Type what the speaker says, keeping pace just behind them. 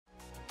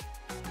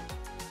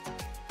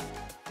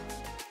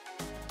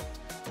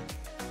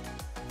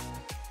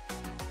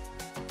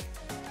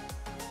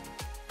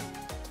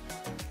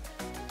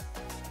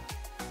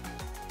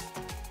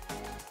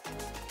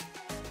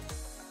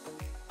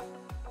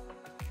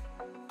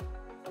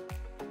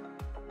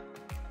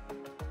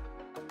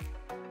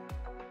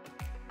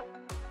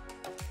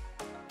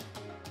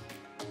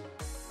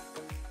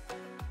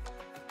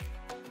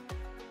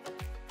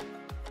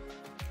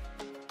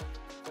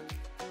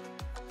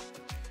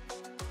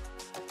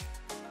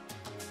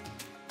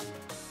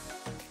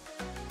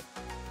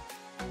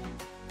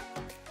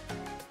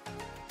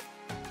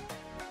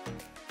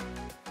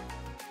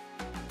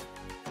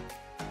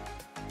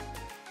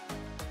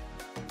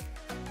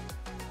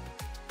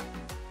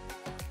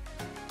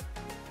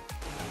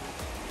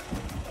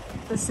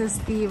This is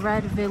the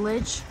Red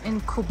Village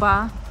in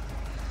Quba,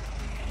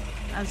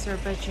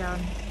 Azerbaijan.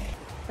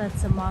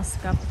 That's a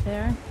mosque up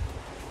there.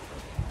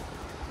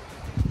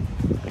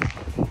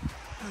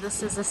 And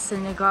this is a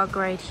synagogue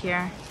right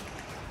here.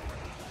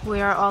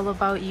 We are all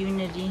about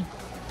unity.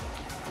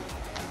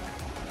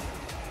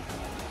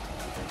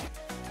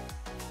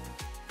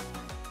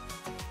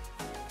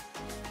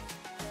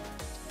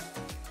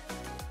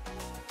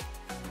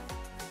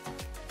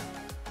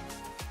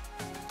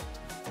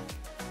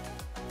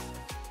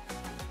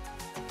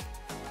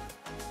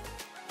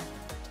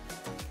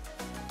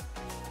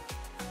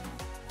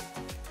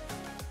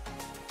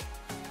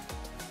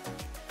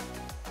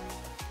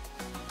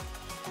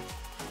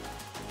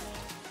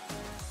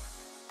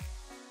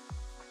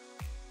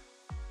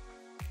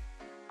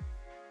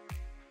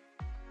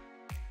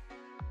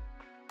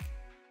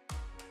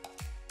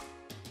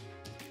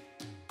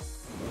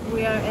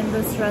 We are in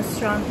this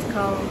restaurant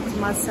called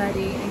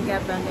Masari in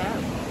Qabala,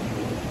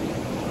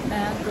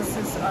 and this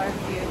is our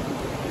view.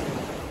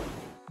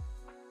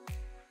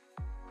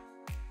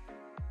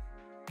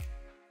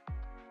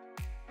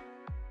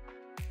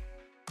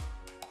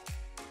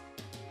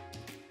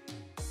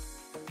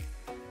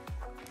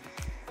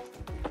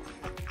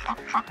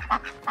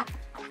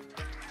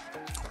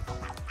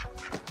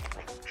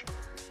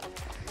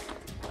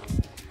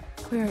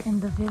 We are in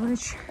the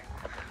village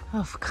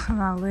of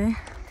Qabala,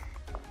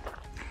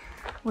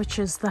 which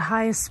is the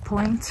highest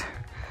point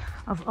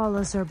of all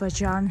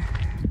Azerbaijan.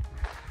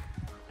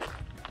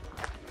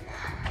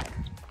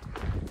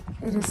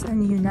 It is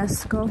in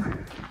UNESCO,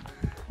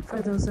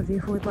 for those of you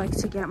who would like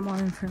to get more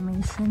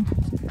information.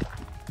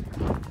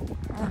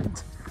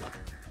 And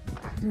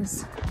it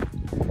is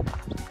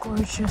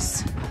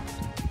gorgeous.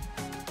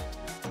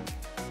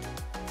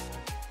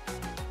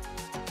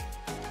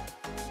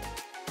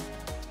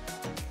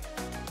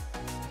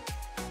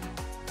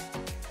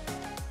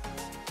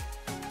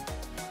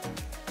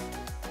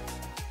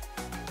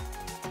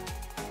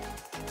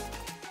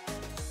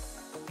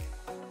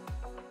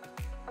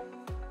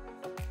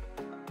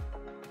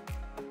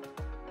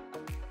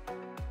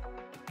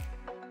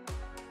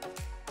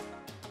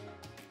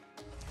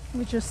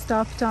 We just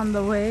stopped on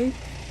the way,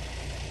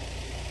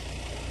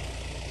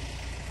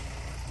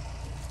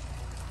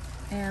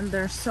 and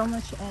there's so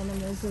much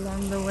animals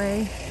along the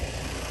way.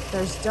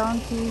 There's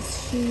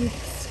donkeys, sheep,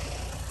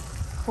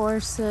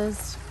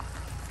 horses.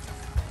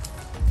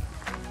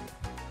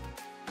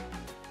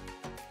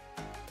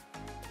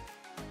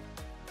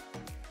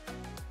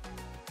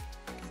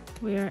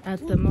 We are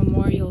at the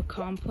memorial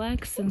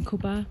complex in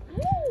Quba.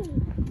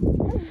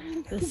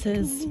 This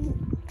is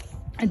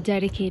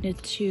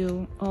dedicated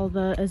to all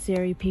the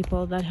Azeri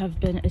people that have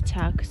been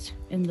attacked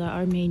in the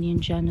Armenian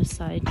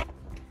genocide,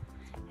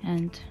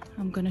 and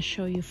I'm going to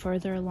show you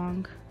further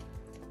along.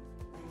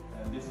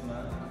 And this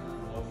man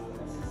was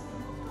the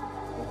assistant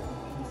of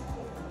the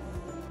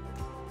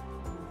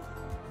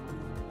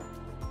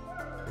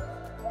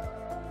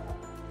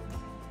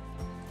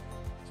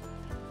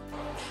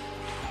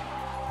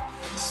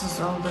This is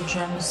all the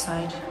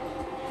genocide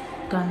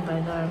done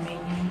by the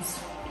Armenians.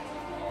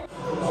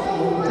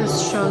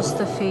 This shows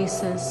the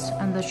faces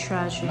and the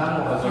tragedy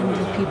in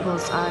the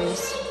people's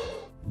eyes.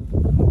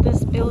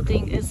 This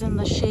building is in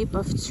the shape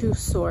of two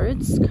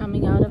swords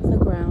coming out of the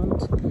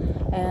ground,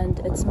 and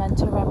it's meant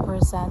to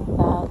represent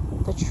that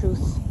the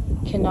truth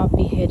cannot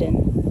be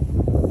hidden.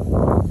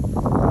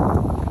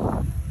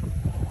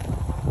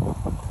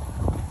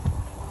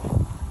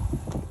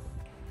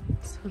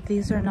 So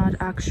these are not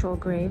actual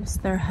graves,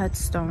 they're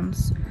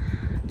headstones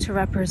to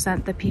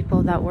represent the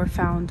people that were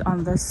found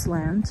on this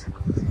land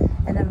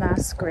in a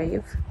mass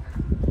grave,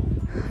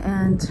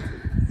 and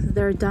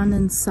they're done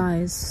in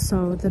size.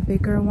 So the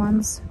bigger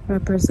ones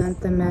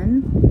represent the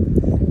men,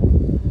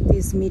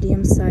 these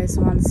medium-sized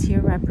ones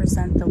here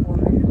represent the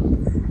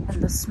women,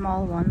 and the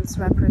small ones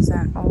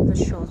represent all the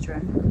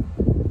children.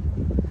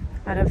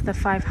 Out of the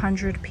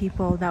 500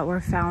 people that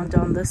were found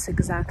on this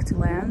exact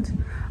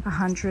land,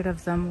 100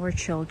 of them were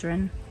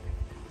children.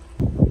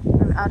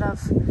 And out of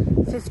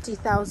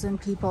 50,000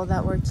 people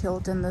that were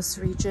killed in this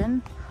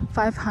region,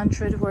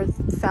 500 were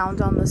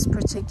found on this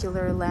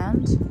particular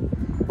land,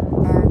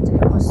 and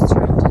it was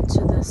turned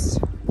into this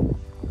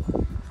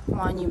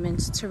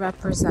monument to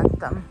represent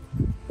them.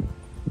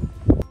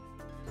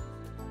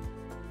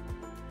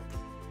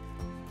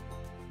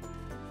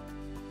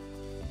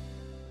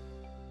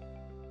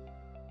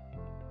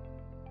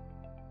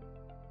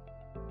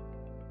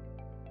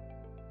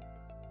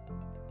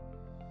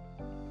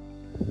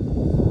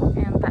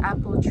 And the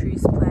apple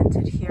trees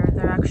planted here,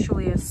 they're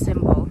actually a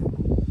symbol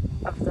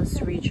of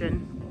this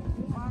region.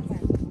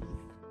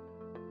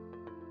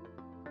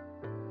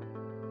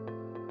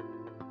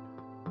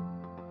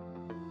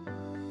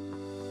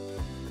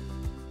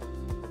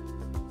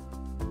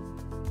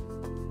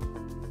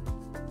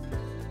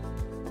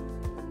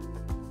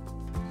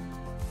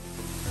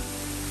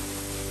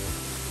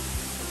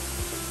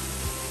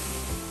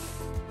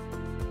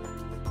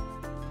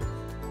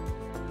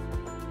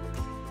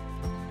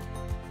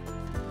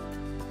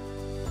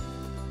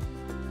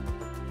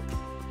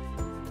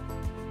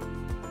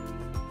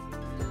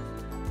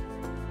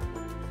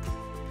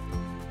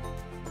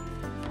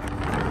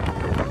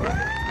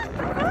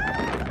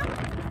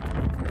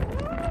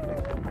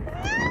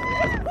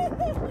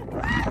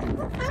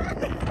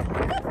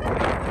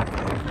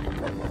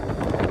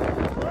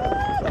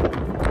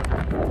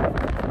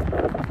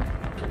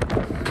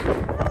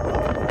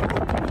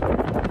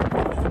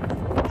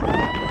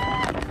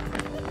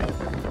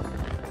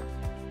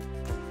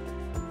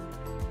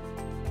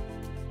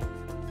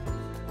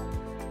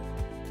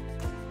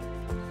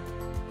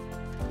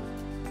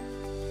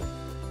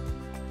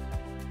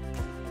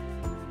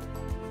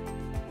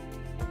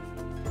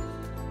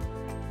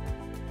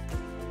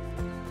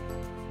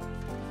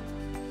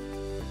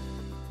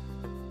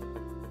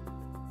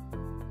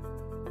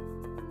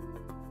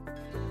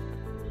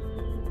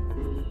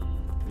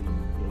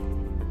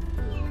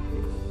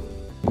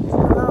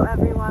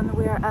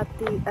 are at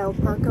the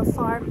alpaca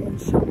farm in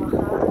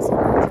Shamaha,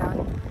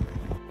 Azerbaijan.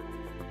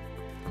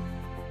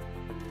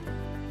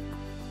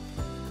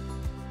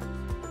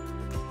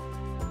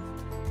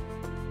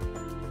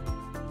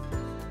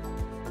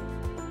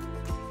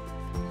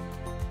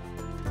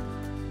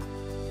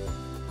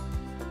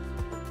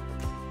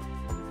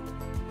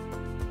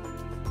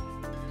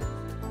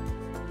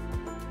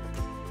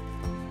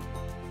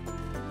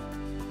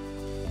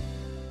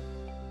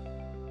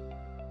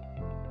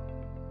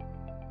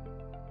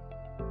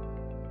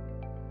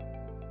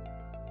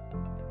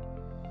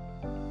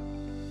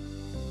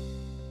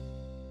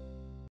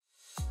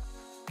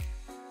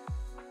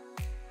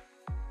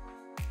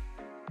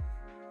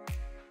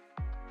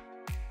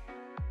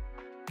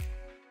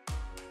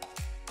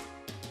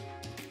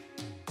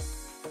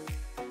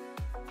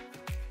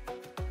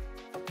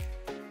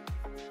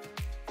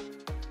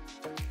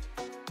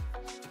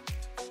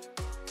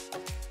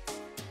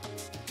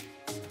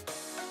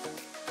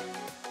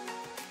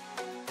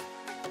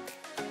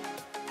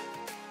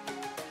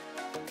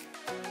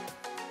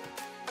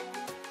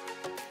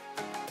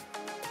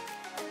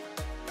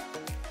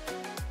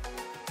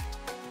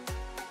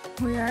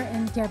 We are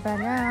in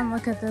Qabala and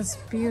look at this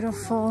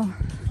beautiful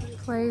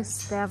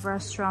place. They have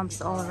restaurants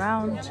all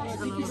around.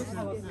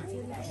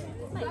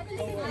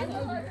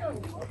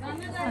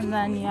 And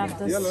then you have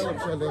this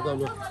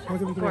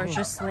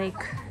gorgeous lake.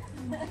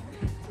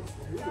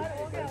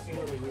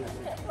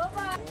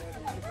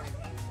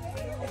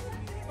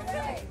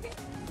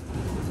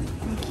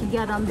 You can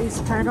get on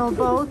these paddle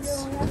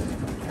boats.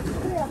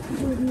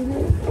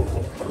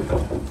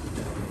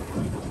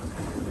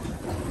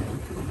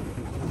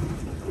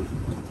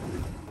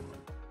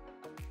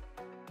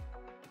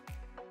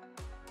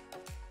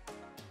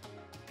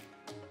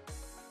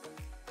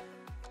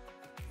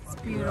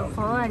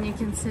 Beautiful, and you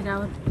can sit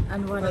out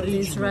on one of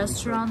these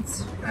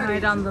restaurants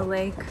right on the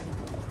lake.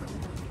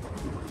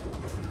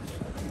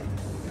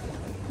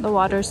 The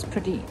water's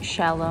pretty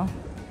shallow.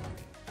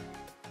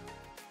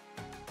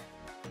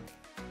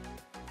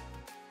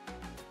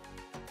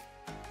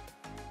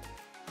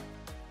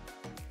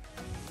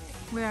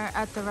 We are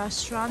at the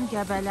restaurant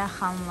Qabala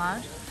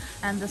Khanlar,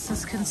 and this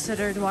is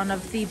considered one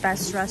of the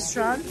best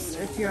restaurants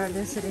if you are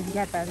visiting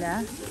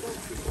Qabala.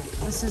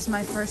 This is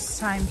my first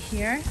time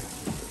here.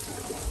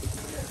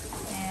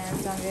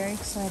 I'm very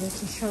excited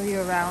to show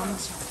you around.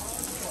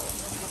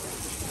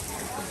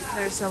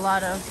 There's a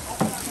lot of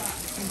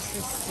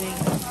interesting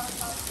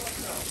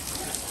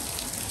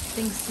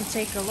things to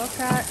take a look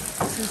at.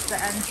 This is the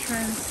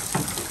entrance.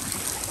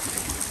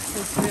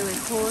 This is really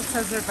cool. It's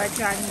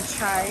Azerbaijani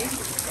chai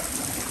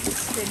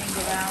spinning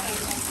around.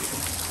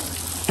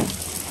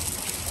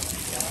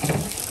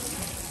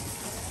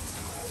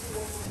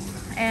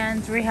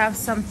 And we have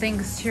some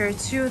things here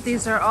too.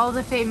 These are all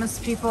the famous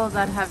people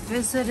that have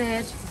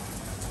visited.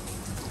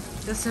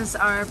 This is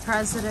our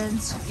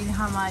president,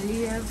 Ilham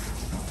Aliyev,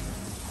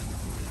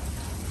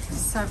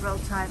 several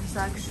times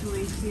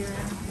actually here.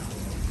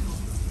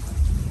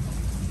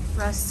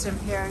 Rest in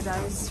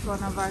paradise,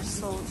 one of our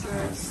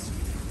soldiers.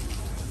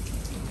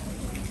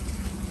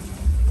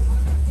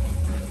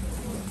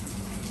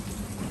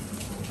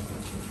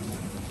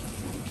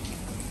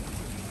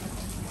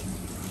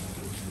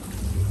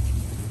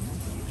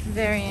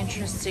 Very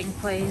interesting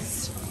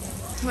place.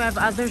 We have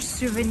other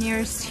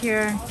souvenirs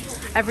here.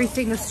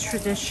 Everything is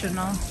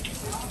traditional.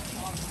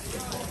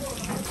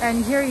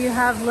 And here you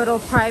have little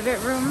private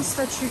rooms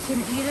that you can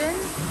eat in.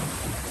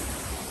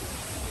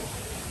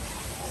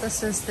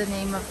 This is the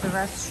name of the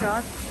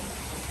restaurant.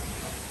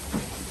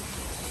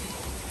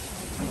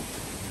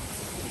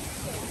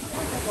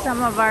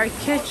 Some of our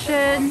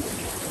kitchen.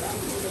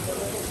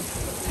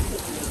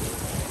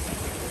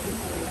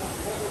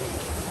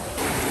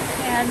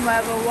 And we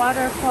have a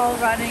waterfall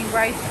running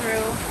right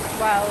through.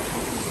 Wow,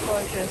 this is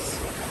gorgeous.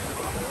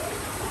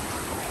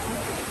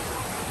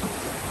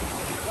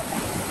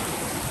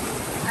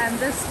 And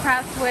this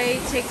pathway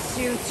takes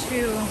you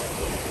to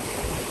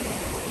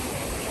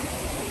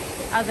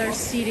other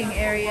seating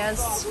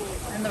areas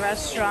in the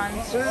restaurant.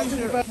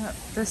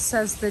 This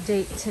says the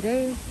date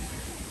today,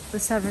 the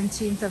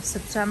 17th of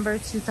September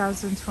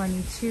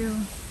 2022,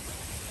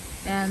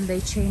 and they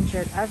change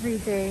it every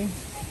day.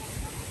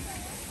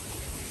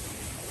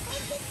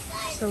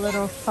 There's a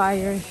little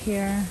fire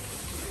here.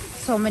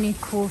 So many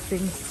cool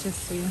things to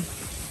see.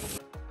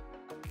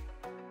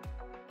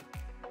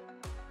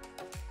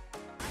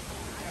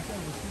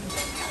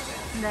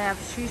 They have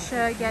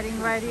shisha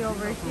getting ready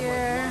over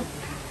here.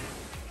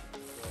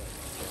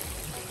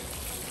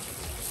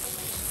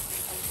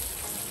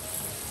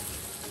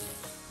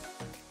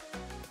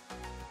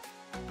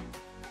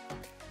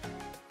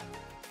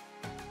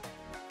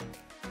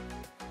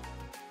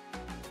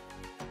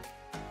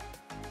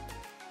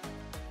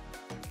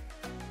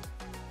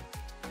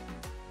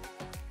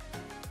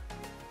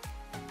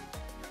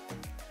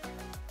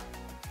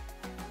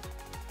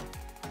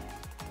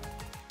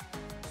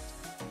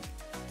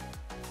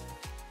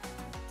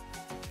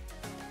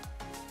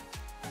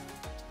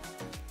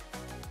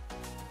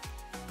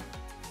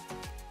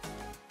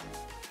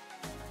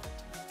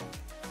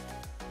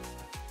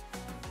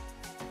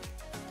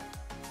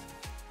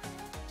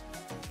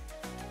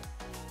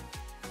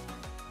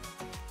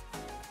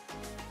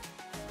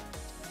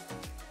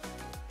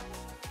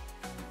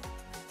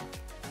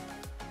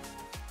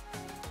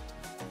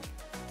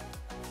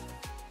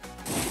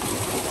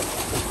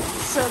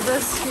 So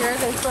this here,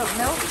 they put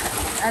milk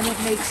and it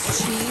makes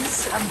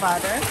cheese and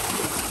butter.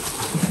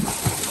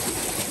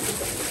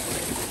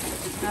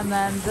 And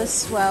then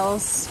this well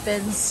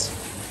spins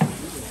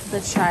the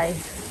chai.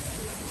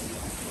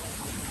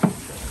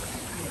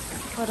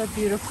 What a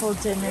beautiful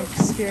dinner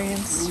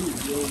experience.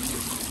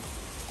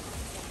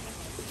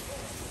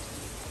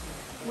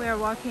 We are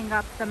walking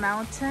up the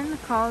mountain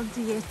called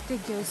Yedi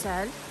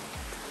Güzel,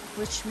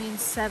 which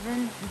means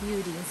 7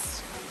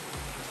 beauties.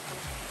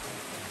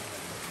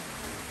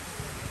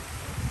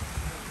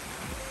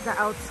 The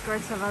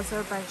outskirts of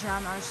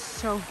Azerbaijan are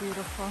so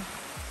beautiful.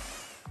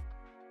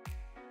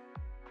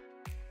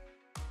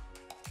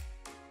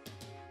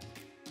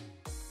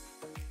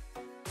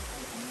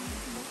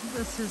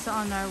 This is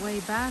on our way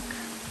back.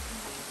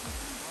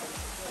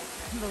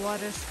 The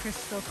water is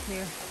crystal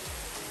clear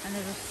and it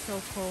is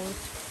so cold.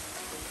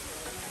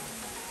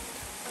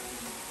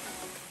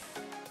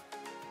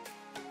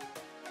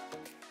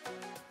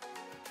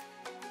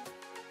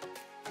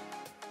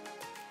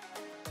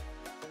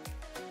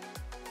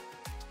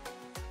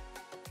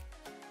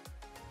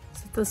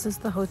 So this is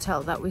the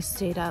hotel that we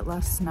stayed at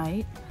last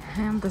night,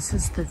 and this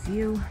is the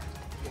view.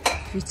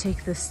 If you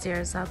take the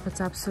stairs up,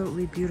 it's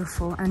absolutely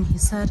beautiful. And he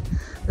said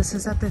this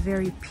is at the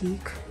very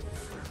peak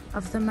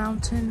of the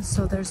mountain,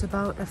 so there's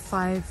about a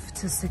 5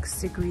 to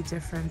 6 degree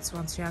difference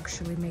once you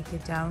actually make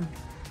it down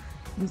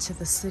into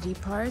the city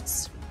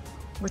parts,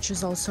 which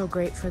is also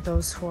great for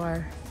those who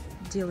are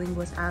dealing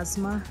with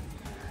asthma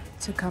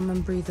to come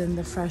and breathe in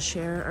the fresh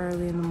air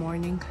early in the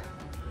morning.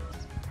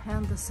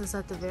 And this is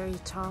at the very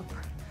top.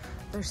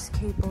 There's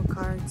cable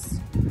cars.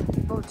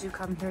 People do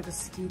come here to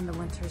ski in the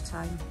winter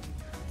time,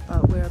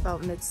 but we're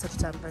about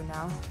mid-September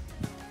now.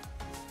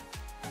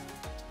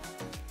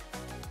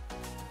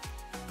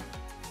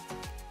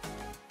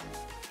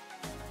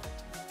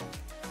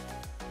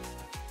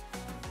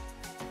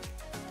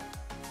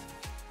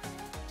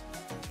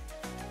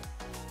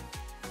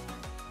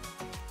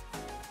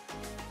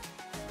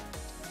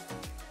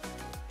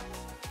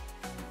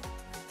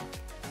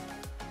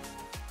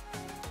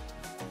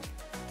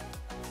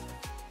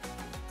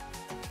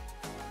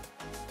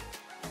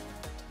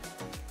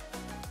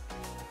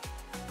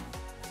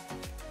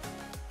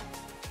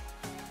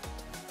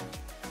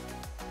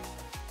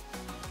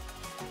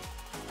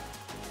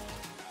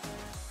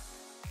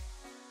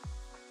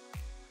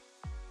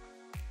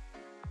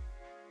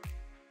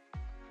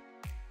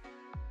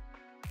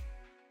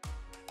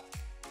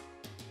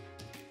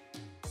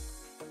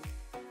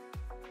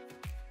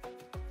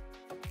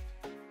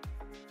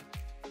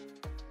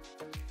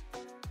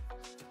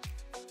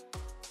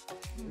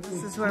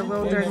 This is where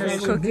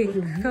Wilderness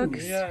Cooking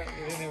cooks.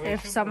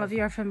 If some of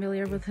you are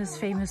familiar with his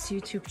famous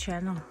YouTube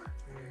channel,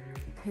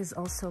 he's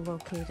also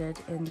located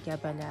in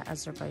Qabala,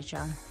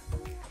 Azerbaijan.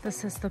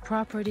 This is the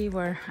property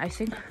where I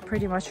think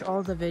pretty much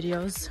all the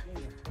videos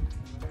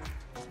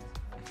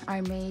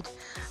are made,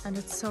 and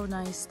it's so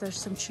nice. There's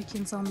some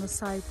chickens on the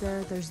side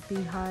there, there's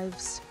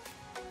beehives.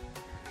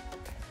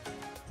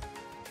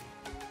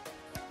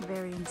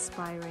 Very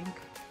inspiring.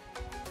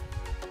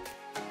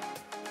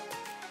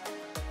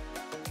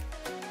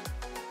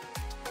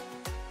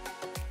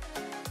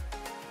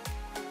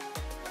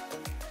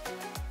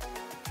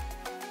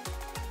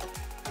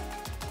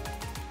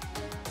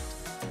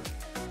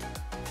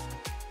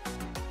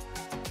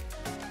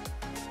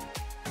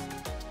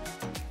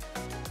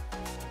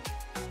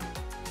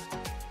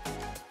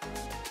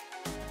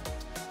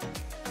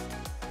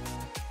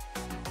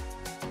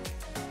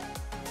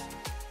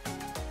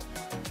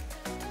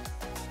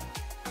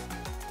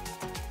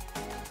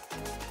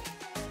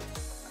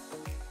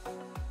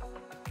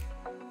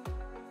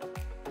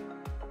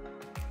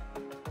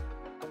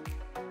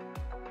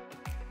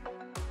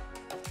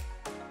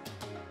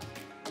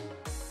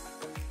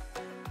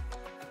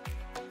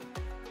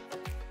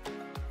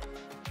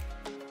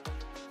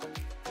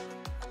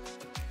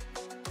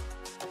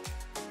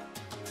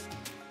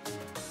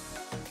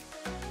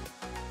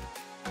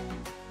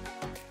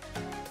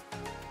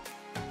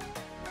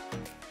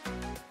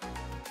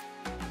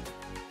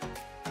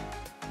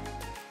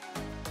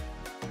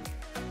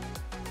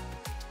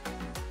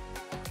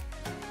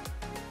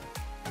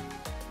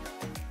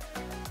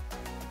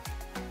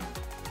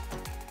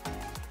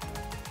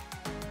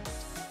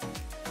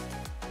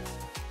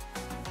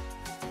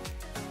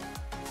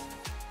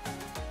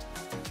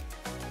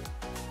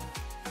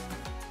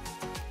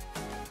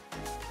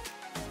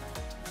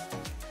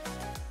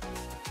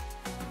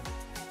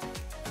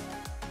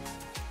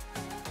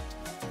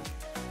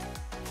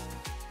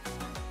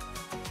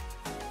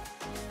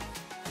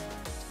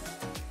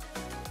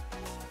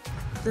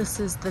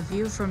 This is the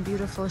view from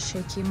beautiful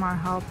Sheki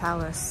Marhal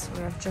Palace. We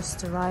have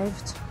just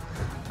arrived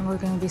and we're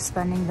going to be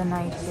spending the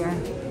night here.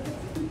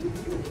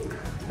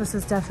 This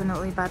is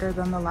definitely better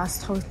than the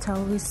last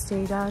hotel we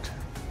stayed at.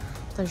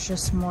 There's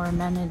just more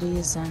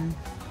amenities, and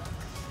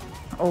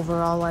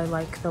overall I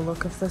like the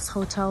look of this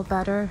hotel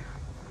better.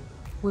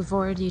 We've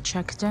already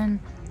checked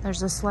in.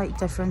 There's a slight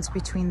difference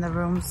between the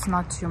rooms,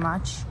 not too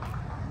much.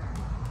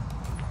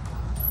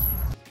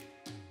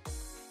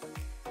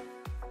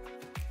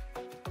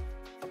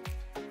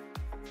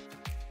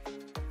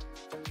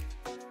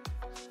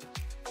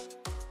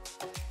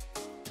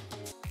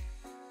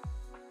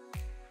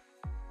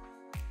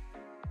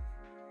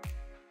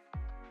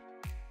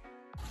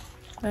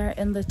 We're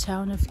in the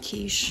town of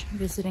Kish,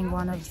 visiting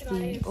one of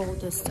the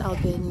oldest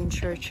Albanian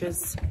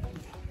churches.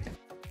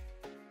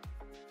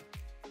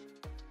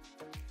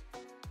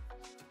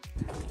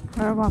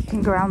 We're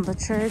walking around the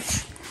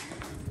church.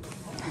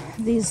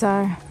 These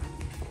are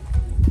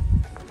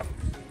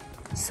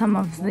some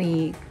of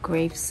the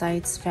grave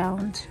sites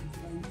found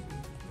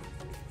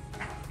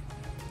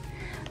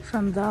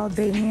from the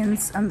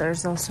Albanians, and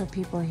there's also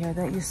people here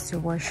that used to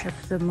worship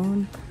the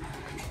moon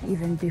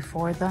even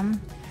before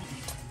them.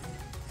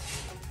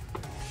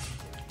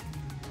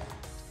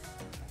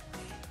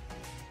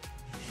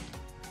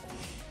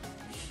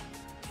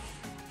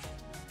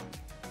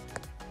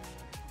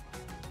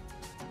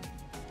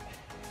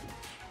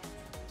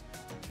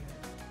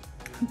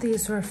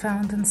 These were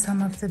found in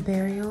some of the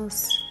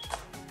burials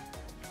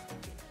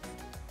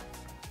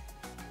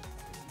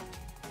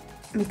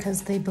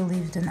because they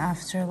believed in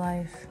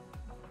afterlife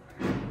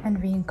and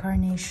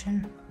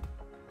reincarnation.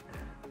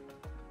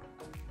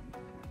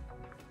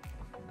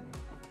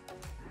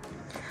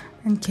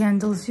 And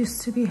candles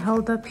used to be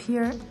held up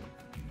here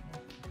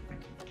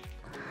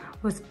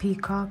with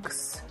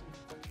peacocks.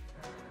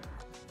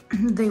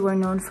 They were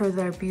known for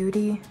their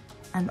beauty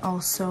and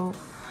also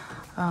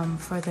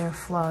for their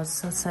flaws.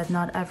 So it said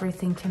not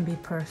everything can be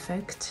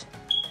perfect.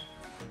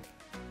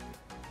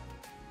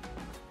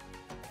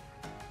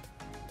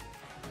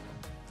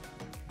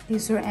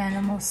 These were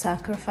animal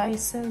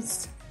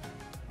sacrifices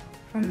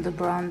from the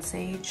Bronze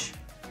Age.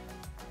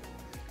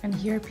 And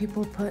here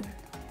people put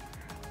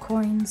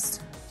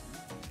coins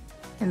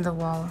in the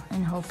wall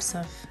in hopes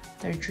of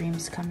their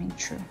dreams coming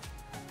true.